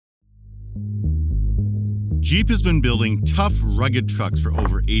Jeep has been building tough, rugged trucks for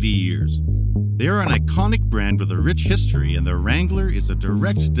over 80 years. They are an iconic brand with a rich history, and the Wrangler is a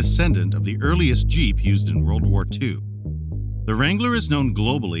direct descendant of the earliest Jeep used in World War II. The Wrangler is known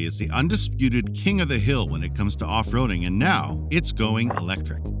globally as the undisputed king of the hill when it comes to off-roading, and now it's going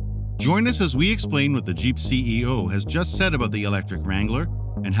electric. Join us as we explain what the Jeep CEO has just said about the electric Wrangler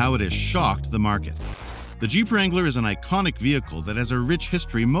and how it has shocked the market. The Jeep Wrangler is an iconic vehicle that has a rich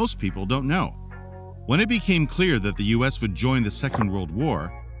history most people don't know. When it became clear that the US would join the Second World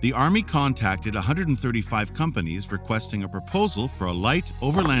War, the Army contacted 135 companies requesting a proposal for a light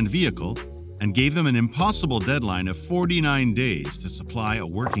overland vehicle and gave them an impossible deadline of 49 days to supply a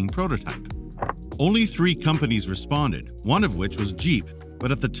working prototype. Only 3 companies responded, one of which was Jeep,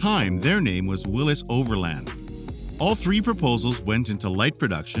 but at the time their name was Willis Overland. All 3 proposals went into light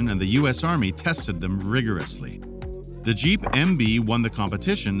production and the US Army tested them rigorously. The Jeep MB won the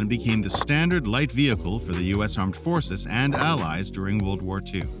competition and became the standard light vehicle for the US Armed Forces and Allies during World War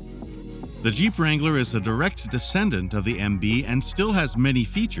II. The Jeep Wrangler is a direct descendant of the MB and still has many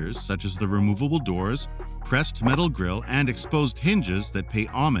features such as the removable doors, pressed metal grille, and exposed hinges that pay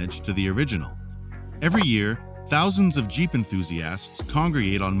homage to the original. Every year, thousands of Jeep enthusiasts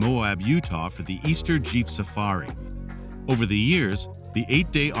congregate on Moab, Utah for the Easter Jeep Safari. Over the years, the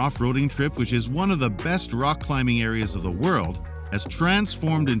 8-day off-roading trip, which is one of the best rock climbing areas of the world, has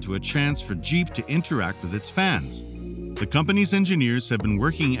transformed into a chance for Jeep to interact with its fans. The company's engineers have been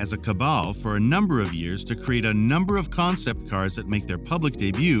working as a cabal for a number of years to create a number of concept cars that make their public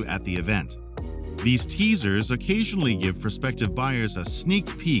debut at the event. These teasers occasionally give prospective buyers a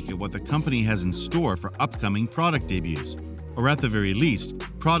sneak peek at what the company has in store for upcoming product debuts, or at the very least,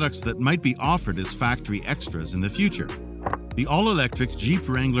 products that might be offered as factory extras in the future. The all-electric Jeep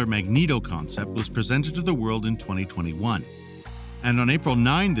Wrangler Magneto concept was presented to the world in 2021. And on April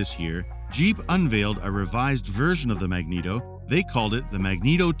 9 this year, Jeep unveiled a revised version of the Magneto. They called it the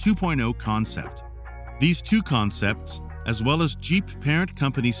Magneto 2.0 concept. These 2 concepts, as well as Jeep parent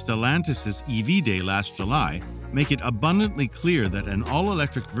company Stellantis' EV Day last July, make it abundantly clear that an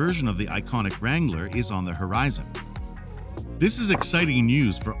all-electric version of the iconic Wrangler is on the horizon. This is exciting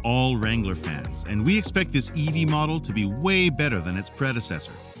news for all Wrangler fans, and we expect this EV model to be way better than its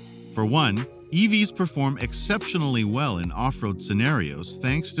predecessor. For one, EVs perform exceptionally well in off-road scenarios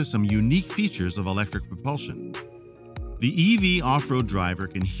thanks to some unique features of electric propulsion. The EV off-road driver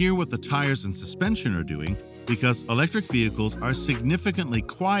can hear what the tires and suspension are doing because electric vehicles are significantly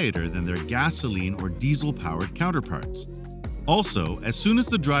quieter than their gasoline or diesel-powered counterparts. Also, as soon as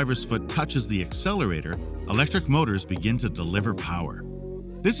the driver's foot touches the accelerator, electric motors begin to deliver power.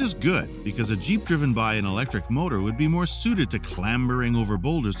 This is good because a Jeep driven by an electric motor would be more suited to clambering over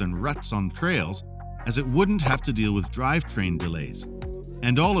boulders and ruts on trails, as it wouldn't have to deal with drivetrain delays.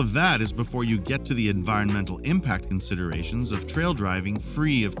 And all of that is before you get to the environmental impact considerations of trail driving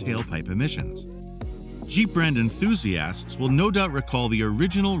free of tailpipe emissions. Jeep brand enthusiasts will no doubt recall the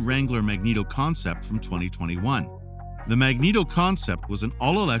original Wrangler Magneto concept from 2021. The Magneto concept was an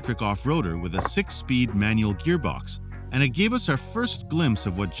all-electric off-roader with a 6-speed manual gearbox, and it gave us our first glimpse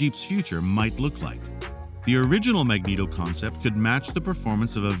of what Jeep's future might look like. The original Magneto concept could match the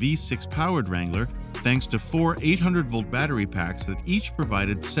performance of a V6-powered Wrangler thanks to 4 800-volt battery packs that each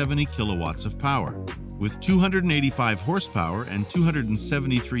provided 70 kilowatts of power. With 285 horsepower and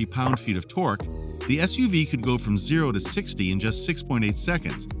 273 pound-feet of torque, the SUV could go from 0 to 60 in just 6.8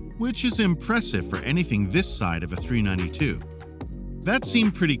 seconds, which is impressive for anything this side of a 392. That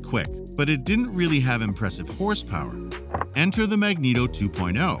seemed pretty quick, but it didn't really have impressive horsepower. Enter the Magneto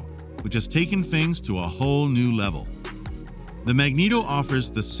 2.0, which has taken things to a whole new level. The Magneto offers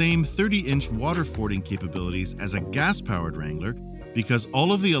the same 30-inch water-fording capabilities as a gas-powered Wrangler because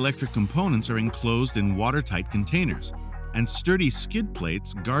all of the electric components are enclosed in watertight containers, and sturdy skid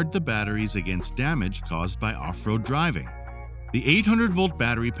plates guard the batteries against damage caused by off-road driving. The 800-volt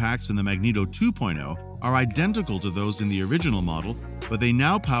battery packs in the Magneto 2.0 are identical to those in the original model, but they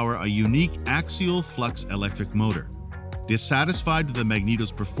now power a unique axial flux electric motor. Dissatisfied with the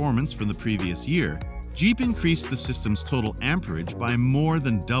Magneto's performance from the previous year, Jeep increased the system's total amperage by more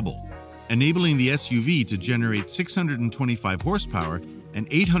than double, enabling the SUV to generate 625 horsepower and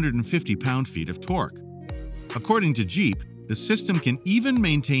 850 pound-feet of torque. According to Jeep, the system can even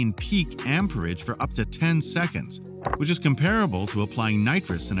maintain peak amperage for up to 10 seconds, which is comparable to applying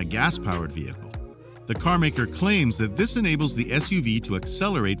nitrous in a gas-powered vehicle. The carmaker claims that this enables the SUV to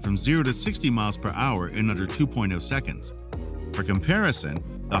accelerate from 0 to 60 miles per hour in under 2.0 seconds. For comparison,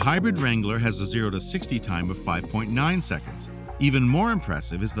 the hybrid Wrangler has a 0 to 60 time of 5.9 seconds. Even more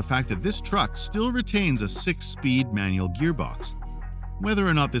impressive is the fact that this truck still retains a 6-speed manual gearbox. Whether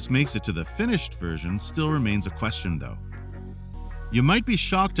or not this makes it to the finished version still remains a question though. You might be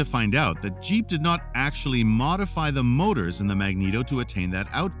shocked to find out that Jeep did not actually modify the motors in the Magneto to attain that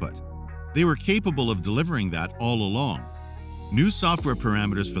output. They were capable of delivering that all along. New software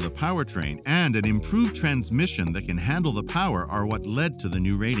parameters for the powertrain and an improved transmission that can handle the power are what led to the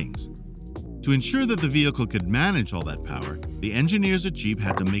new ratings. To ensure that the vehicle could manage all that power, the engineers at Jeep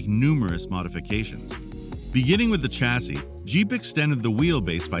had to make numerous modifications. Beginning with the chassis, Jeep extended the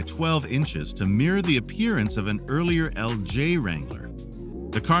wheelbase by 12 inches to mirror the appearance of an earlier LJ Wrangler.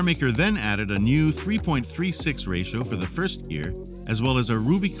 The carmaker then added a new 3.36 ratio for the first gear, as well as a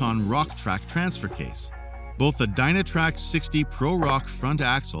Rubicon rock track transfer case. Both the Dynatrac 60 Pro Rock front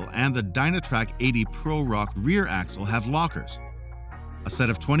axle and the Dynatrac 80 Pro Rock rear axle have lockers. A set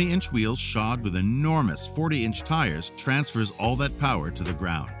of 20-inch wheels shod with enormous 40-inch tires transfers all that power to the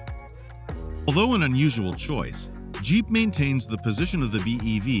ground. Although an unusual choice, Jeep maintains the position of the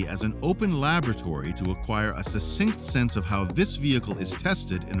BEV as an open laboratory to acquire a succinct sense of how this vehicle is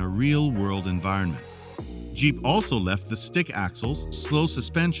tested in a real-world environment. Jeep also left the stick axles, slow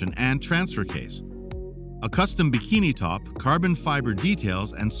suspension, and transfer case. A custom bikini top, carbon fiber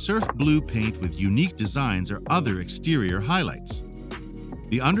details, and surf blue paint with unique designs are other exterior highlights.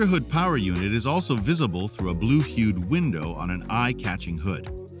 The underhood power unit is also visible through a blue-hued window on an eye-catching hood.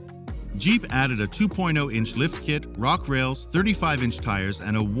 Jeep added a 2.0-inch lift kit, rock rails, 35-inch tires,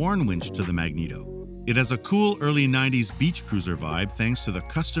 and a worn winch to the Magneto. It has a cool early 90s beach cruiser vibe thanks to the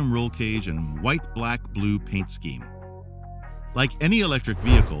custom roll cage and white, black, blue paint scheme. Like any electric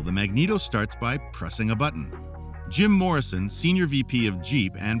vehicle, the Magneto starts by pressing a button. Jim Morrison, Senior VP of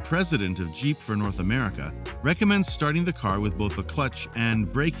Jeep and President of Jeep for North America, recommends starting the car with both the clutch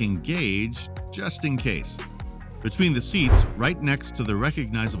and brake engaged, just in case. Between the seats, right next to the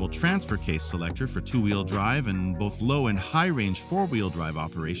recognizable transfer case selector for two-wheel drive and both low and high-range four-wheel drive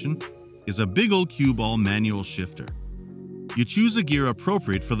operation, is a big old cue ball manual shifter. You choose a gear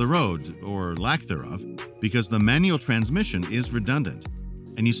appropriate for the road, or lack thereof, because the manual transmission is redundant,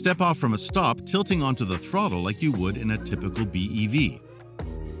 and you step off from a stop tilting onto the throttle like you would in a typical BEV.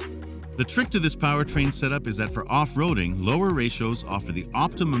 The trick to this powertrain setup is that for off-roading, lower ratios offer the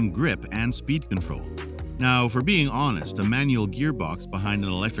optimum grip and speed control. Now, for being honest, a manual gearbox behind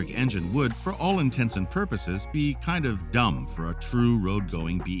an electric engine would, for all intents and purposes, be kind of dumb for a true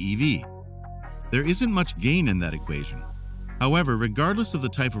road-going BEV. There isn't much gain in that equation. However, regardless of the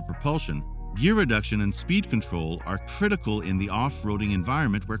type of propulsion, gear reduction and speed control are critical in the off-roading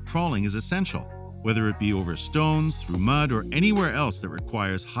environment where crawling is essential, whether it be over stones, through mud, or anywhere else that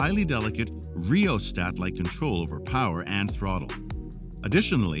requires highly delicate, rheostat-like control over power and throttle.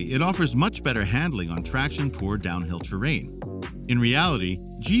 Additionally, it offers much better handling on traction-poor downhill terrain. In reality,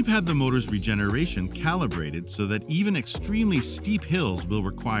 Jeep had the motor's regeneration calibrated so that even extremely steep hills will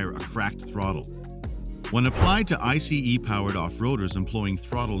require a cracked throttle. When applied to ICE-powered off-roaders employing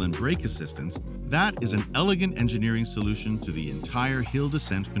throttle and brake assistance, that is an elegant engineering solution to the entire hill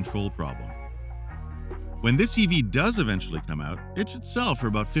descent control problem. When this EV does eventually come out, it should sell for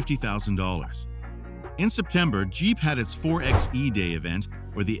about $50,000. In September, Jeep had its 4xe Day event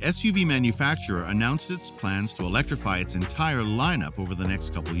where the SUV manufacturer announced its plans to electrify its entire lineup over the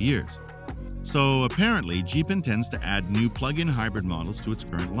next couple years. So apparently, Jeep intends to add new plug-in hybrid models to its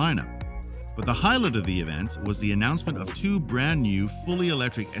current lineup. But the highlight of the event was the announcement of two brand new fully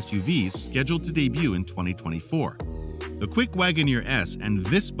electric SUVs scheduled to debut in 2024. The Quick Wagoneer S and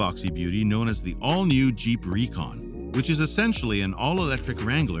this boxy beauty known as the all-new Jeep Recon, which is essentially an all-electric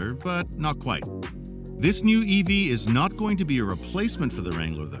Wrangler, but not quite. This new EV is not going to be a replacement for the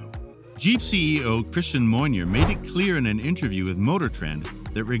Wrangler though. Jeep CEO Christian Moynier made it clear in an interview with Motor Trend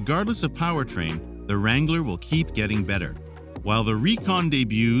that regardless of powertrain, the Wrangler will keep getting better. While the Recon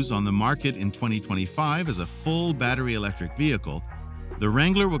debuts on the market in 2025 as a full battery electric vehicle, the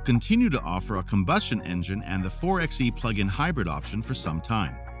Wrangler will continue to offer a combustion engine and the 4xe plug-in hybrid option for some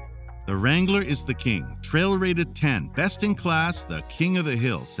time. The Wrangler is the king, trail-rated 10, best in class, the king of the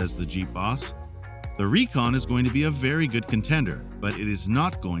hill, says the Jeep boss. The Recon is going to be a very good contender, but it is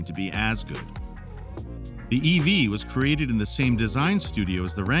not going to be as good. The EV was created in the same design studio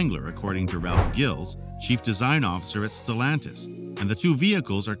as the Wrangler, according to Ralph Gills, Chief Design Officer at Stellantis, and the two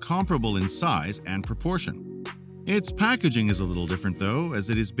vehicles are comparable in size and proportion. Its packaging is a little different though, as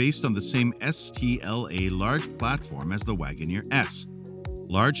it is based on the same STLA large platform as the Wagoneer S.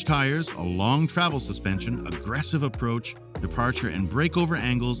 Large tires, a long travel suspension, aggressive approach, departure and breakover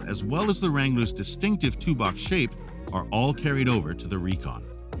angles, as well as the Wrangler's distinctive two-box shape are all carried over to the Recon.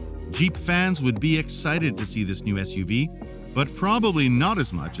 Jeep fans would be excited to see this new SUV, but probably not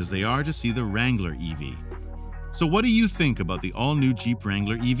as much as they are to see the Wrangler EV. So what do you think about the all-new Jeep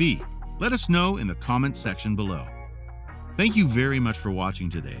Wrangler EV? Let us know in the comment section below. Thank you very much for watching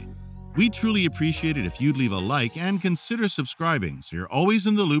today. We'd truly appreciate it if you'd leave a like and consider subscribing so you're always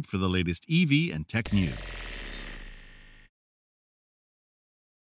in the loop for the latest EV and tech news.